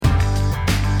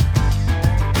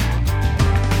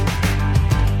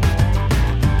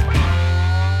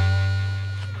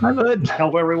Hi, Bud.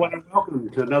 Hello, everyone, and welcome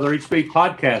to another Eat Speak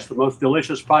podcast, the most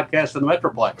delicious podcast in the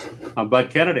Metroplex. I'm Bud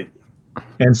Kennedy.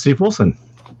 And Steve Wilson.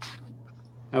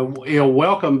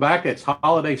 Welcome back. It's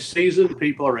holiday season.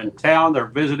 People are in town. They're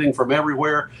visiting from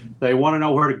everywhere. They want to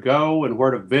know where to go and where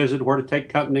to visit, where to take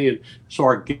company. And so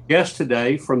our guest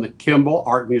today from the Kimball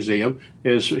Art Museum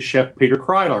is Chef Peter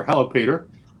Kreidler. Hello, Peter.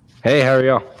 Hey, how are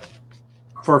y'all?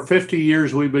 For 50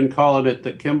 years, we've been calling it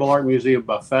the Kimball Art Museum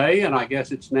Buffet, and I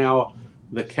guess it's now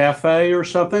the cafe or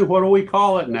something. What do we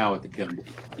call it now at the Kimball?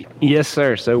 Yes,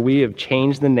 sir. So we have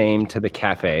changed the name to the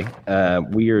cafe.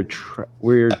 We're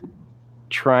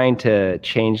trying to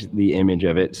change the image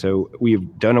of it. So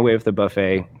we've done away with the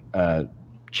buffet,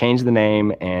 changed the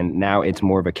name, and now it's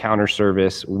more of a counter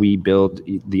service. We build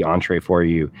the entree for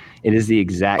you. It is the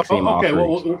exact same okay.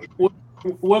 offering.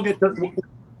 We'll get to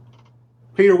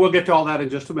Peter. We'll get to all that in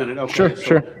just a minute. Okay.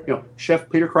 Sure. Chef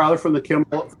Peter Kreidler from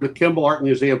the Kimball Art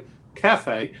Museum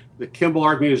Cafe. The Kimball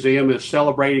Art Museum is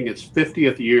celebrating its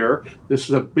 50th year. This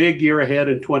is a big year ahead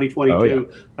in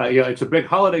 2022. Oh, yeah. It's a big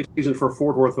holiday season for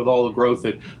Fort Worth with all the growth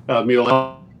at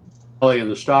Muley and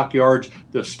the stockyards.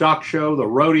 The stock show, the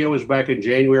rodeo is back in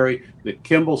January. The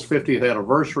Kimball's 50th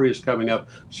anniversary is coming up.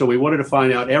 So we wanted to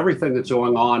find out everything that's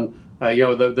going on.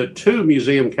 The two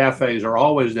museum cafes are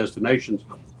always destinations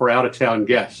for out-of-town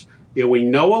guests. We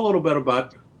know a little bit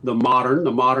about the Modern.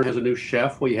 The Modern has a new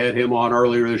chef. We had him on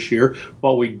earlier this year.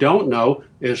 What we don't know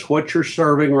is what you're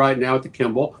serving right now at the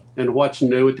Kimball and what's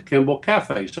new at the Kimball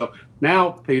Cafe. So now,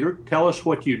 Peter, tell us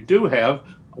what you do have.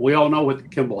 We all know what the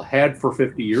Kimball had for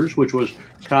 50 years, which was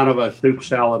kind of a soup,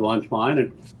 salad, lunch line.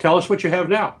 And tell us what you have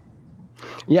now.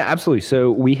 Yeah, absolutely. So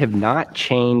we have not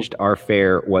changed our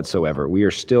fare whatsoever. We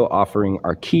are still offering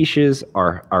our quiches,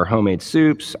 our homemade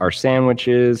soups, our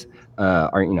sandwiches,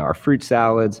 our fruit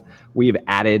salads. We've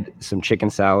added some chicken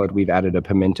salad. We've added a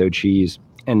pimento cheese.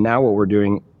 And now what we're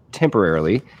doing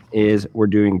temporarily is we're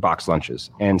doing box lunches.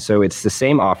 And so it's the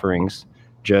same offerings,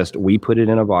 just we put it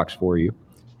in a box for you.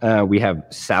 We have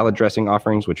salad dressing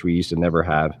offerings, which we used to never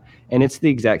have. And it's the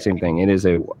exact same thing. It is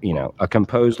a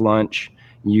composed lunch.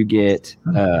 You get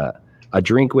a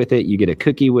drink with it. You get a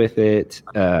cookie with it.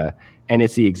 And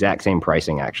it's the exact same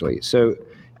pricing, actually. So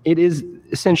it is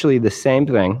essentially the same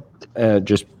thing,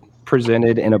 just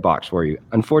presented in a box for you.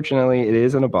 Unfortunately, it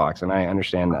is in a box, and I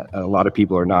understand that a lot of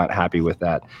people are not happy with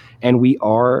that. And we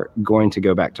are going to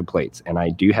go back to plates. And I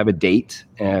do have a date,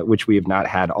 which we have not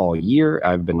had all year.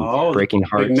 I've been breaking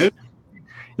hearts.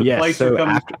 Yes,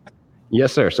 so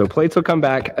yes, sir. So plates will come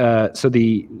back. So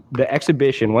the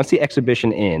exhibition, once the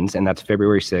exhibition ends, and that's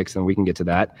February 6th, and we can get to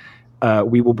that,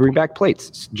 we will bring back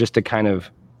plates just to kind of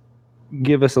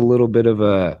give us a little bit of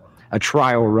a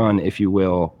trial run, if you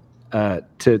will,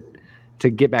 to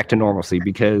get back to normalcy,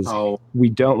 because we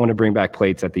don't want to bring back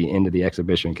plates at the end of the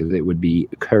exhibition because it would be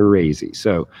crazy.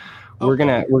 So we're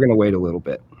gonna wait a little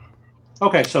bit.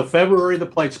 Okay, so February the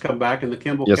plates come back and the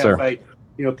Kimball Cafe,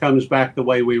 comes back the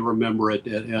way we remember it,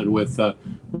 and with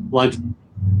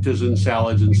lunches and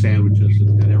salads and sandwiches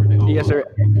and everything. Yes, sir.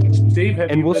 Steve,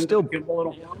 have you been to Kimball in a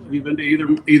while? Have you been to either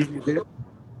museum?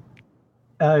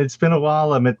 It's been a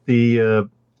while. I'm at the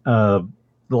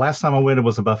last time I went, it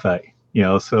was a buffet.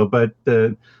 But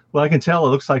I can tell it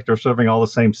looks like they're serving all the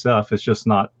same stuff. It's just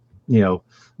not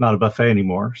a buffet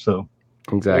anymore. So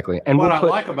exactly. And what I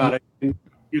like about it,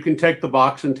 you can take the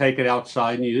box and take it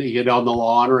outside, and you get on the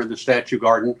lawn or in the statue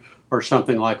garden or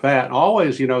something like that. And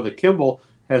always, the Kimball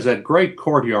has that great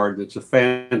courtyard that's a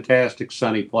fantastic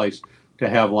sunny place to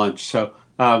have lunch. So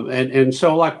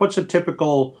so what's a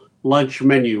typical lunch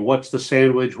menu? What's the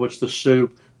sandwich? What's the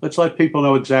soup? Let's let people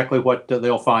know exactly what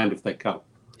they'll find if they come.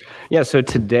 Yeah, so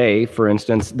today, for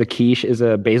instance, the quiche is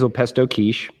a basil pesto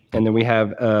quiche, and then we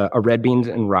have a red beans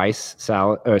and rice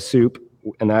salad soup,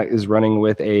 and that is running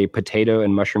with a potato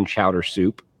and mushroom chowder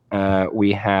soup.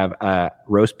 We have a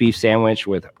roast beef sandwich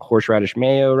with horseradish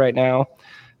mayo right now.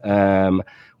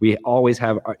 We always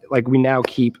have, we now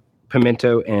keep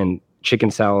pimento and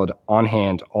chicken salad on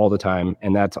hand all the time,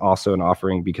 and that's also an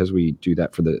offering because we do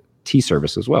that for the tea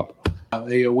service as well.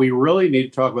 We really need to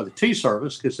talk about the tea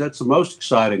service because that's the most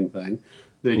exciting thing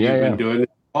that you've been doing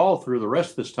all through the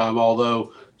rest of this time.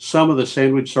 Although some of the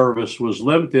sandwich service was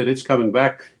limited, it's coming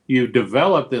back. You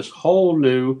developed this whole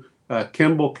new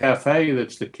Kimball Cafe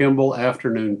that's the Kimball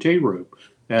Afternoon Tea Room.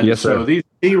 And yes, so these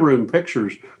tea room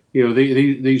pictures,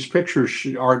 these pictures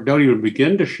don't even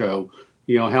begin to show,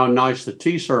 how nice the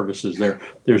tea service is there.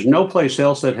 There's no place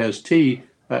else that has tea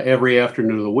every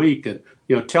afternoon of the week. And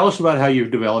tell us about how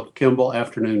you've developed Kimball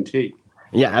Afternoon Tea.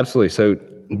 Yeah, absolutely. So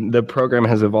the program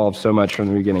has evolved so much from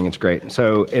the beginning. It's great.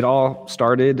 So it all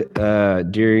started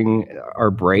during our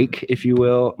break, if you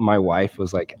will. My wife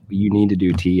was like, "You need to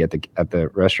do tea at the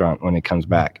restaurant when it comes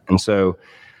back." And so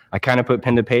I kind of put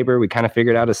pen to paper. We kind of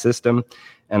figured out a system,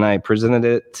 and I presented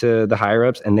it to the higher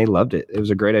ups, and they loved it. It was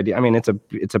a great idea. I mean, it's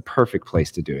a perfect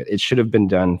place to do it. It should have been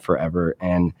done forever,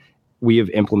 and we have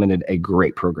implemented a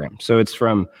great program. So it's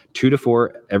from 2 to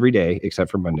 4 every day,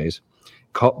 except for Mondays.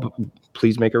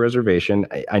 Please make a reservation.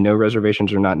 I know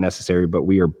reservations are not necessary, but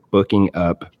we are booking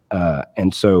up,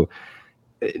 and so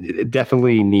it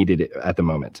definitely needed it at the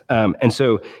moment. And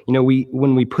so,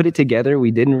 when we put it together,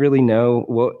 we didn't really know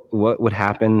what would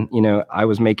happen. I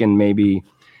was making maybe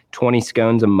 20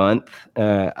 scones a month.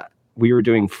 We were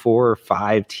doing 4 or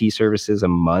 5 tea services a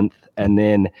month, and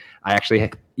then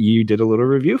you did a little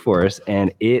review for us,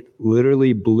 and it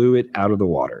literally blew it out of the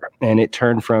water, and it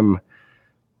turned from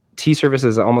tea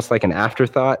services almost like an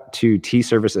afterthought to tea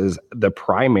services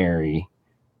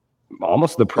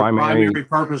almost the primary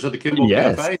purpose of the Kimball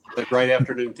Cafe, the great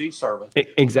afternoon tea service.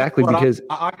 Exactly, but because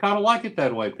I kind of like it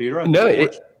that way, Peter.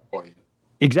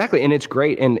 Exactly, and it's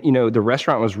great. And the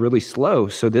restaurant was really slow,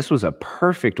 so this was a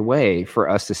perfect way for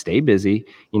us to stay busy,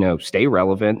 stay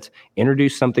relevant,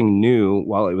 introduce something new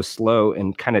while it was slow,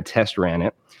 and kind of test ran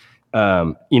it.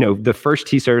 The first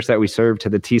tea service that we served to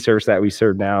the tea service that we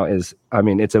serve now it's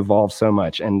evolved so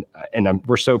much, and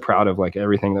we're so proud of like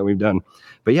everything that we've done.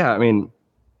 But yeah,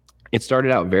 it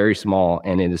started out very small,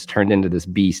 and it has turned into this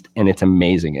beast, and it's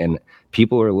amazing, and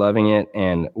people are loving it,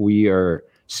 and we are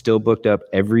still booked up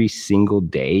every single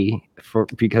day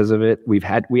because of it.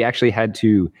 We actually had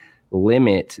to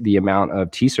limit the amount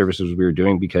of tea services we were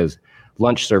doing because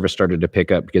lunch service started to pick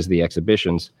up because of the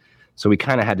exhibitions. So we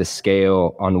kind of had to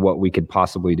scale on what we could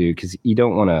possibly do because you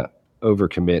don't want to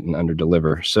overcommit and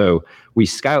underdeliver. So we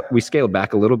scaled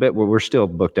back a little bit, but we're still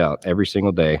booked out every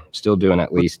single day, still doing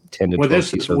at least 10 to 12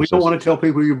 services. We don't want to tell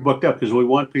people you're booked up because we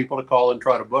want people to call and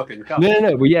try to book and come.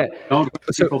 No. Well, yeah. Don't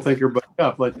people think you're booked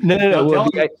up. But no. Well,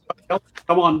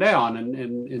 come on down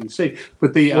and see.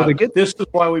 But this is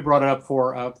why we brought it up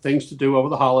for things to do over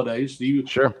the holidays. Do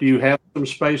you have some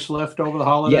space left over the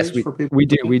holidays for people? We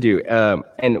do.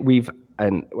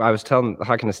 And I was talking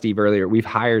to Steve earlier, we've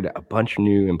hired a bunch of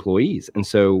new employees. And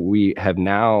so we're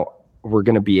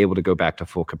going to be able to go back to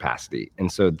full capacity.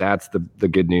 And so that's the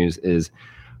good news is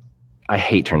I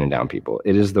hate turning down people.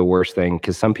 It is the worst thing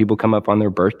because some people come up on their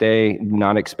birthday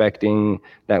not expecting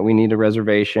that we need a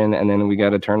reservation, and then we got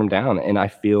to turn them down. And I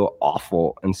feel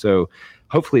awful. And so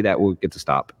hopefully that will get to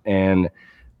stop. And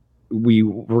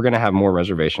we're going to have more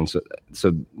reservations.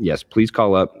 So yes, please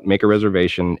call up, make a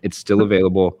reservation. It's still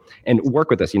available, and work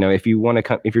with us. If you want to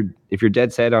come, if you're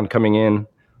dead set on coming in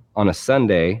on a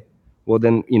Sunday, well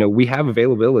then, we have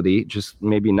availability, just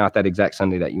maybe not that exact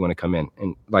Sunday that you want to come in.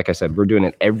 And like I said, we're doing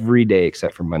it every day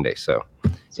except for Monday. So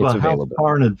it's available. How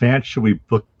far in advance should we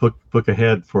book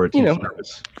ahead for a tea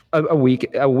service? A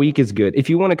week is good. If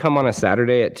you want to come on a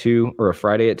Saturday at 2 or a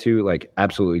Friday at 2, like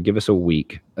absolutely give us a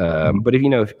week. But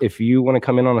if you want to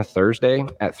come in on a Thursday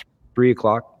at 3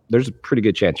 o'clock, there's a pretty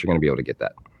good chance you're going to be able to get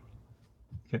that.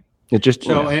 Okay.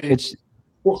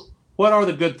 What are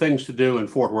the good things to do in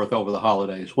Fort Worth over the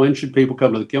holidays? When should people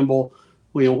come to the Kimball?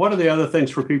 What are the other things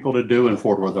for people to do in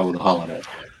Fort Worth over the holidays?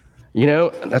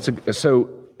 So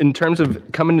in terms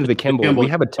of coming to the Kimball, we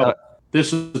have a ton.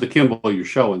 This is the Kimball you're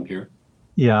showing here.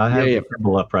 Yeah, I have the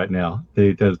Kimball up right now.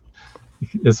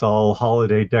 It's all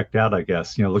holiday decked out, I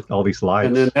guess. Look at all these lights.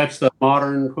 And then that's the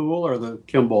modern pool or the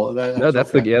Kimball?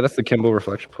 That's the Kimball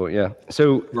reflection pool. Yeah.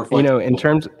 So in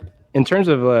terms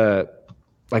of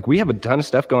we have a ton of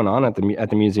stuff going on at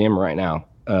the museum right now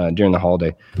during the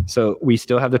holiday. So we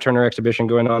still have the Turner exhibition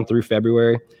going on through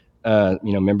February.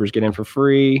 Members get in for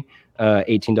free.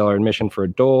 $18 admission for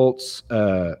adults.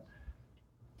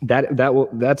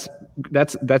 That's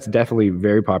definitely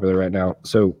very popular right now.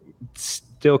 So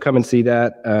still come and see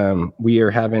that. We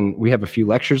have a few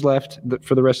lectures left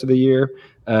for the rest of the year.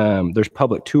 There's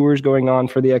public tours going on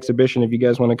for the exhibition if you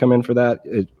guys want to come in for that,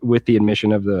 with the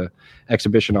admission of the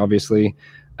exhibition, obviously.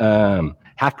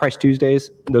 Half price Tuesdays,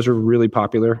 those are really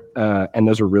popular, and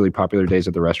those are really popular days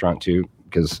at the restaurant too,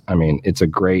 because it's a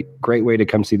great way to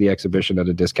come see the exhibition at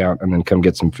a discount and then come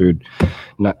get some food,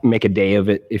 not make a day of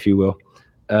it, if you will.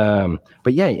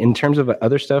 But yeah, in terms of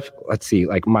other stuff, let's see,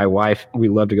 like my wife, we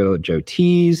love to go to Joe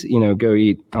T's, go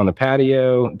eat on the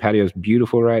patio. The patio's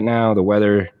beautiful right now. The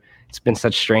weather, it's been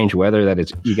such strange weather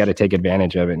that you got to take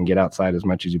advantage of it and get outside as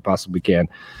much as you possibly can.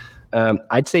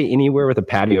 I'd say anywhere with a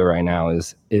patio right now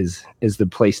is the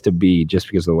place to be, just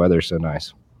because the weather's so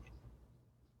nice.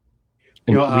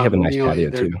 And we have a nice patio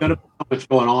too. There's so much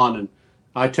going on, and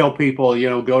I tell people,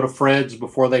 go to Fred's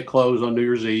before they close on New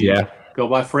Year's Eve. Yeah. Go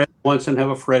by Fred once and have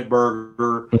a Fred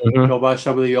burger. Mhm. Go by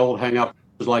some of the old hangout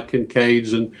places like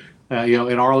Kincaid's and,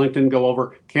 in Arlington, go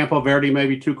over. Campo Verde may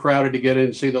be too crowded to get in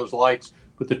and see those lights.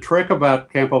 But the trick about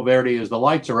Campo Verde is the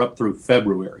lights are up through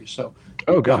February. So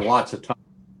you've got lots of time.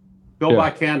 Go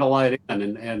by Candlelight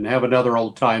Inn and have another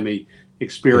old-timey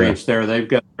experience there. They've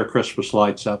got their Christmas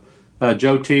lights up.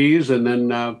 Joe T's and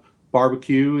then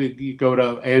barbecue. You go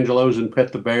to Angelo's and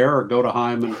pet the bear, or go to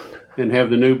Hyman and have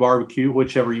the new barbecue,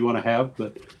 whichever you want to have.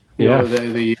 But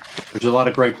there's a lot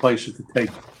of great places to take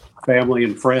family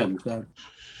and friends.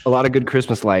 A lot of good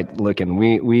Christmas light looking.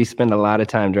 We spend a lot of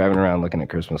time driving around looking at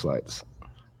Christmas lights.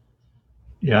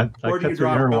 Yeah, I cut through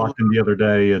Interlachen the other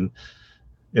day, and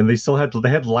they still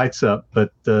had lights up,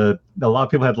 but a lot of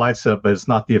people had lights up, but it's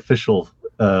not the official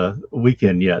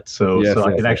weekend yet. So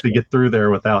I could actually get through there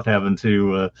without having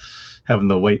to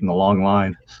wait in the long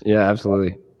line. Yeah,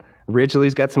 absolutely.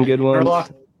 Ridgely's got some good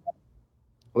ones.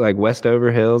 Like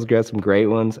Westover Hills got some great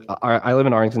ones. I live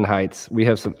in Arlington Heights. We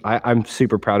have some. I'm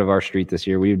super proud of our street this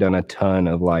year. We've done a ton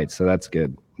of lights, so that's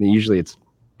good. Usually it's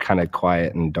kind of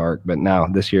quiet and dark, but now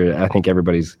this year I think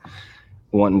everybody's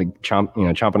wanting to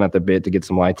chomping at the bit to get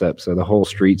some lights up. So the whole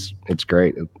it's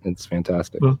great. It's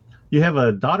fantastic. Well, you have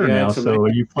a daughter now, so are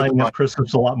you playing up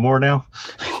Christmas a lot more now?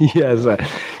 Yes,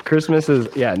 Christmas is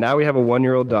now we have a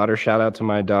 1-year-old daughter. Shout out to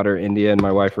my daughter India and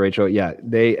my wife Rachel. Yeah,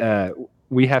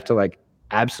 we have to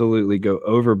absolutely go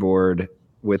overboard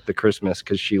with the Christmas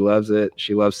because she loves it.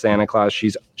 She loves Santa Claus.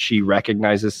 She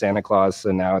recognizes Santa Claus,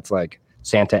 so now it's like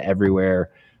Santa everywhere,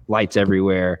 lights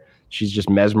everywhere. She's just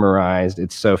mesmerized.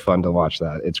 It's so fun to watch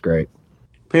that. It's great.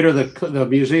 Peter, the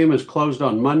museum is closed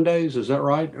on Mondays. Is that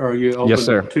right? Or are you open yes,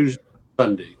 sir. Tuesday,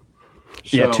 Sunday?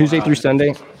 Tuesday through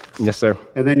Sunday. Yes, sir.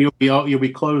 And then you'll be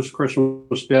closed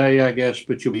Christmas Day, I guess,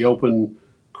 but you'll be open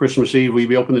Christmas Eve. Will you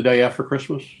be open the day after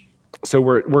Christmas? So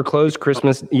we're closed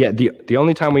Christmas. Yeah, the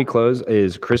only time we close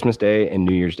is Christmas Day and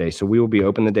New Year's Day. So we will be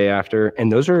open the day after.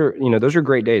 And those are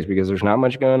great days because there's not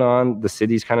much going on. The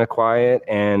city's kind of quiet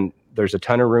and there's a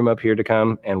ton of room up here to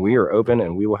come, and we are open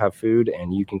and we will have food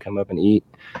and you can come up and eat.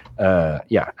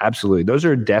 Absolutely. Those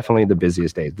are definitely the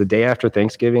busiest days. The day after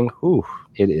Thanksgiving,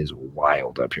 it is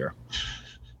wild up here.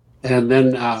 And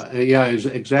then,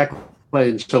 exactly.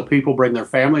 And so people bring their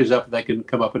families up, they can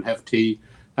come up and have tea.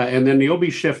 And then you'll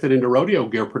be shifted into rodeo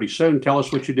gear pretty soon. Tell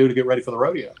us what you do to get ready for the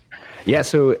rodeo. Yeah,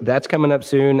 so that's coming up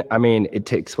soon. I mean, it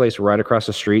takes place right across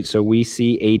the street. So we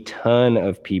see a ton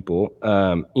of people.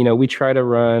 We try to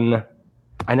run,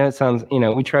 I know it sounds,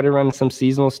 we try to run some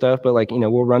seasonal stuff, but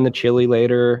we'll run the chili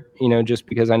later, just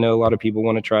because I know a lot of people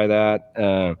want to try that.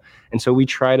 And so we'll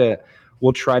try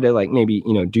to maybe,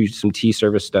 do some tea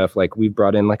service stuff. Like we've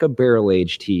brought in a barrel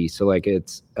aged tea. So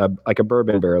it's a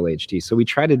bourbon barrel aged tea. So we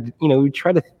try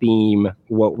to theme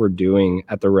what we're doing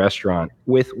at the restaurant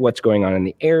with what's going on in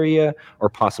the area or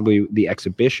possibly the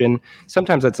exhibition.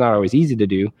 Sometimes that's not always easy to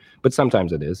do, but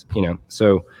sometimes it is,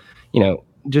 so,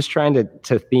 just trying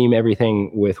to theme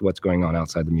everything with what's going on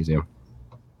outside the museum.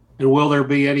 And will there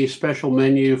be any special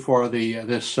menu for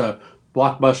this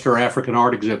blockbuster African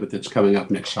art exhibit that's coming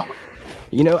up next summer?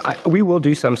 We will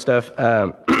do some stuff.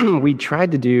 We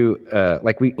tried to do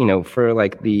for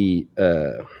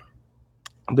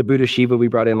the Buddha Shiva, we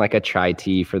brought in a chai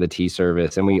tea for the tea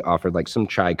service, and we offered some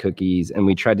chai cookies, and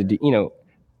we tried to do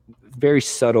very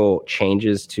subtle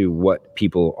changes to what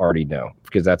people already know,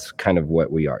 because that's kind of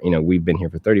what we are. We've been here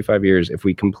for 35 years. If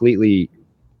we completely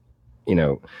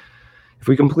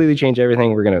change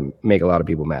everything, we're going to make a lot of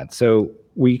people mad. So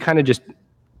we kind of just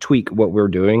tweak what we're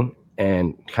doing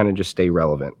and kind of just stay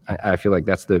relevant. I feel like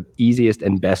that's the easiest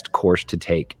and best course to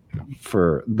take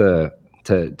for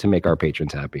to make our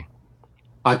patrons happy.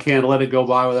 I can't let it go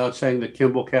by without saying that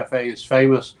Kimball Cafe is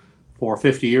famous for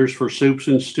 50 years for soups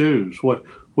and stews.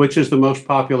 Which is the most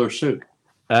popular soup?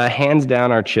 Hands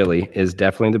down, our chili is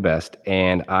definitely the best.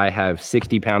 And I have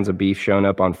 60 pounds of beef showing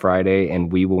up on Friday,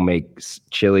 and we will make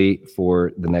chili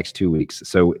for the next 2 weeks.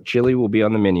 So chili will be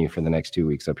on the menu for the next 2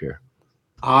 weeks up here.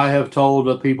 I have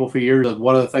told people for years that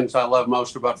one of the things I love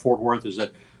most about Fort Worth is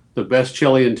that the best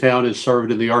chili in town is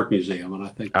served in the art museum,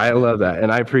 and I love that,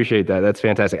 and I appreciate that. That's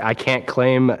fantastic. I can't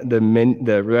claim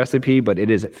the recipe, but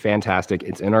it is fantastic.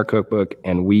 It's in our cookbook,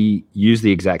 and we use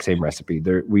the exact same recipe.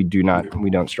 We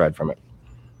don't stride from it.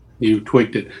 You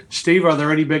tweaked it, Steve. Are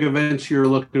there any big events you're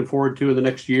looking forward to in the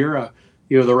next year?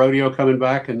 The rodeo coming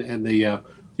back, and the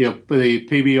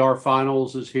PBR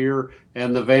finals is here,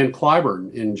 and the Van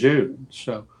Cliburn in June.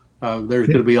 So there's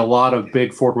going to be a lot of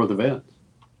big Fort Worth events.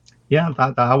 Yeah,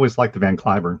 I always like the Van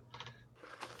Cliburn.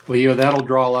 Well, that'll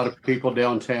draw a lot of people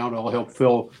downtown. It'll help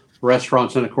fill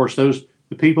restaurants. And, of course, those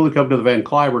the people who come to the Van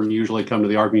Cliburn usually come to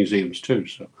the art museums too.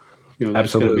 So,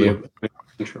 that's going to be a big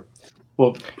adventure.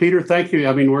 Well, Peter, thank you.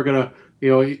 I mean, we're going to,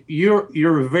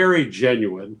 you're very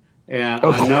genuine, and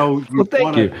I know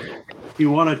you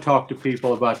want to talk to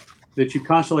people about that. You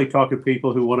constantly talk to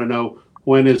people who want to know,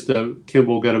 when is the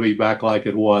Kimball going to be back like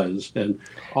it was? And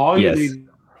all you need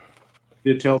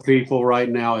to tell people right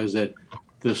now is that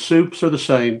the soups are the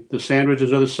same, the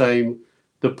sandwiches are the same,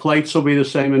 the plates will be the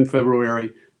same in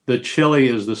February, the chili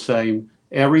is the same,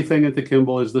 everything at the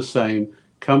Kimball is the same.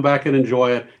 Come back and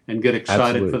enjoy it and get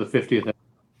excited for the 50th.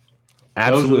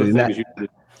 Absolutely.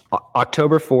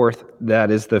 October 4th, that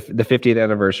is the 50th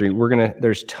anniversary.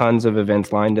 There's tons of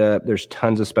events lined up. There's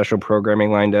tons of special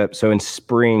programming lined up. So in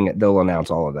spring, they'll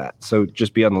announce all of that. So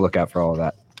just be on the lookout for all of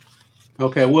that.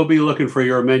 Okay. We'll be looking for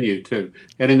your menu too.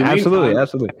 And in the meantime,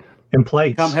 absolutely. And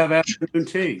plates. Come have afternoon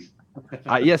tea.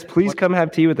 Yes, please come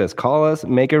have tea with us. Call us,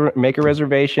 make a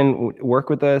reservation, work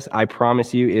with us. I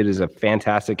promise you, it is a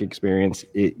fantastic experience.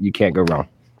 You can't go wrong.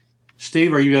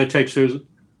 Steve, are you going to take Susan?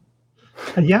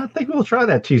 Yeah, I think we'll try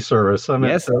that tea service. I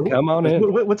mean, yes, come on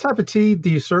in. What type of tea do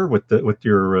you serve with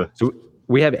your? So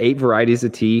we have 8 varieties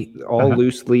of tea, all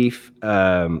loose leaf.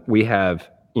 We have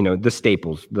the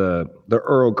staples, the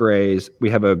Earl Greys. We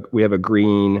have a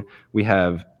green. We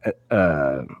have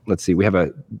we have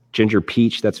a ginger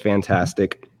peach that's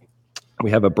fantastic.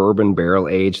 We have a bourbon barrel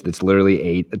aged that's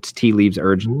literally it's tea leaves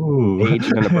aged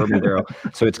in a bourbon barrel.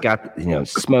 So it's got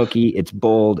smoky. It's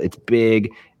bold. It's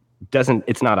big.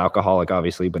 It's not alcoholic,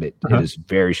 obviously, but it is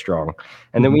very strong.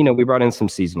 And then we brought in some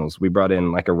seasonals. We brought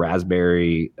in like a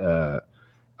raspberry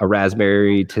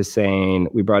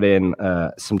tisane. We brought in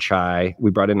some chai.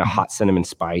 We brought in a hot cinnamon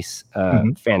spice.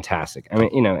 Fantastic. I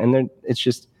mean, and it's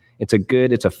a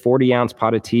 40-ounce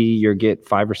pot of tea. You get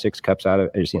 5 or 6 cups out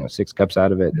of it. 6 cups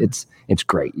out of it. It's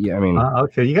great. Yeah, I mean,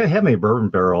 okay, you gotta have me a bourbon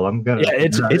barrel. I'm gonna. Yeah,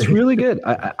 it's really good.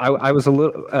 I was a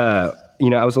little,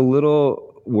 I was a little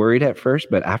worried at first,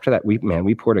 but after that, we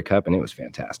poured a cup and it was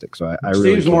fantastic. So I Steve's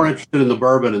really more interested in the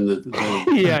bourbon and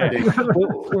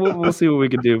we'll see what we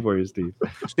can do for you, Steve.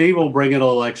 Steve will bring in a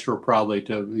little extra probably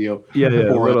to I'll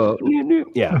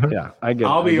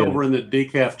be over in the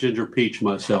decaf ginger peach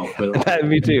myself. But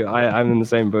me too. I'm in the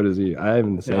same boat as you. I am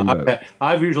in the same boat.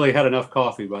 I've usually had enough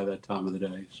coffee by that time of the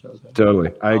day. So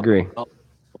totally, I agree.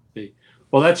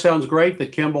 Well, that sounds great. The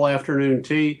Kimball afternoon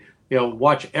tea.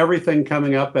 Watch everything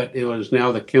coming up it is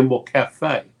now the Kimball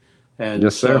Cafe. And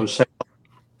yes, sir. So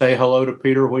say hello to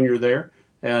Peter when you're there,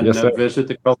 and visit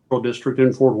the Cultural District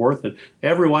in Fort Worth. And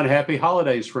everyone, happy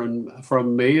holidays from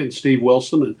me and Steve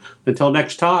Wilson. And until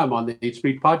next time on the Eat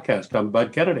Speak podcast, I'm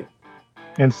Bud Kennedy.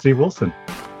 And Steve Wilson.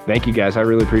 Thank you, guys. I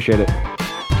really appreciate it.